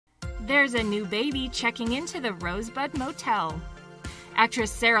There's a new baby checking into the Rosebud Motel. Actress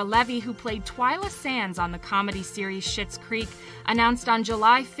Sarah Levy, who played Twyla Sands on the comedy series Schitt's Creek, announced on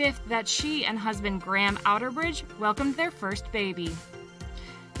July 5th that she and husband Graham Outerbridge welcomed their first baby.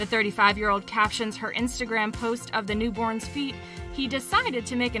 The 35-year-old captions her Instagram post of the newborn's feet, "He decided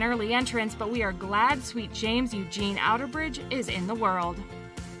to make an early entrance, but we are glad sweet James Eugene Outerbridge is in the world."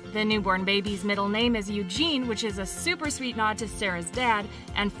 The newborn baby's middle name is Eugene, which is a super sweet nod to Sarah's dad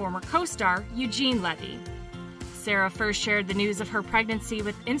and former co-star Eugene Levy. Sarah first shared the news of her pregnancy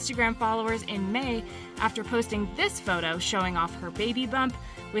with Instagram followers in May after posting this photo showing off her baby bump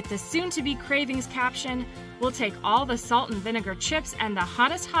with the soon-to-be cravings caption, "We'll take all the salt and vinegar chips and the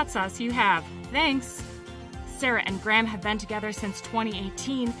hottest hot sauce you have. Thanks." Sarah and Graham have been together since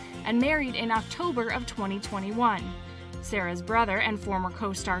 2018 and married in October of 2021. Sarah's brother and former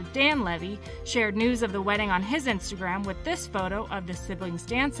co-star Dan Levy shared news of the wedding on his Instagram with this photo of the siblings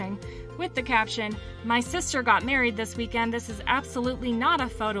dancing with the caption, "My sister got married this weekend. This is absolutely not a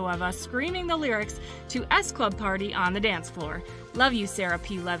photo of us screaming the lyrics to S Club Party on the dance floor. Love you, Sarah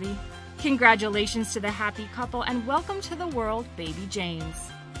P. Levy." Congratulations to the happy couple and welcome to the world, baby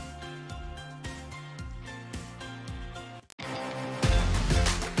James.